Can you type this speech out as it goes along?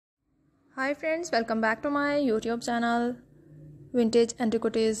Hi friends, welcome back to my YouTube channel Vintage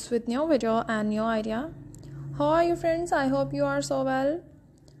Antiquities with new video and new idea. How are you friends? I hope you are so well.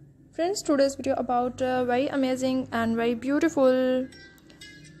 Friends, today's video about very amazing and very beautiful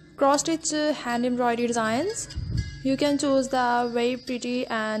cross-stitch hand embroidery designs. You can choose the very pretty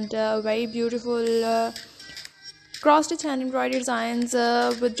and very beautiful cross-stitch hand embroidery designs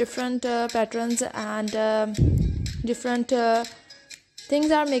with different patterns and different things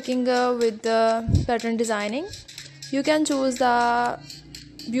are making with the pattern designing. You can choose the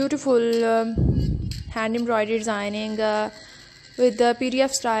beautiful hand embroidery designing with the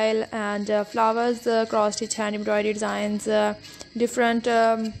PDF style and flowers, cross stitch hand embroidery designs, different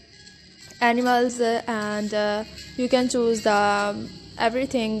animals, and you can choose the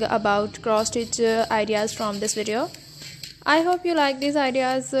everything about cross stitch ideas from this video. I hope you like these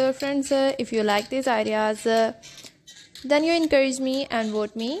ideas, friends. If you like these ideas, then you encourage me and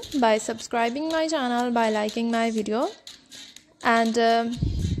vote me by subscribing my channel, by liking my video, and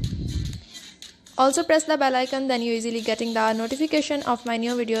also press the bell icon. Then you easily getting the notification of my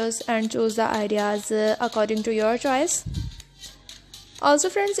new videos and choose the ideas according to your choice. Also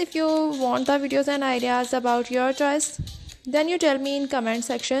friends, if you want the videos and ideas about your choice, then you tell me in comment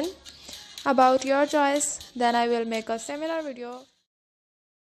section about your choice, then I will make a similar video.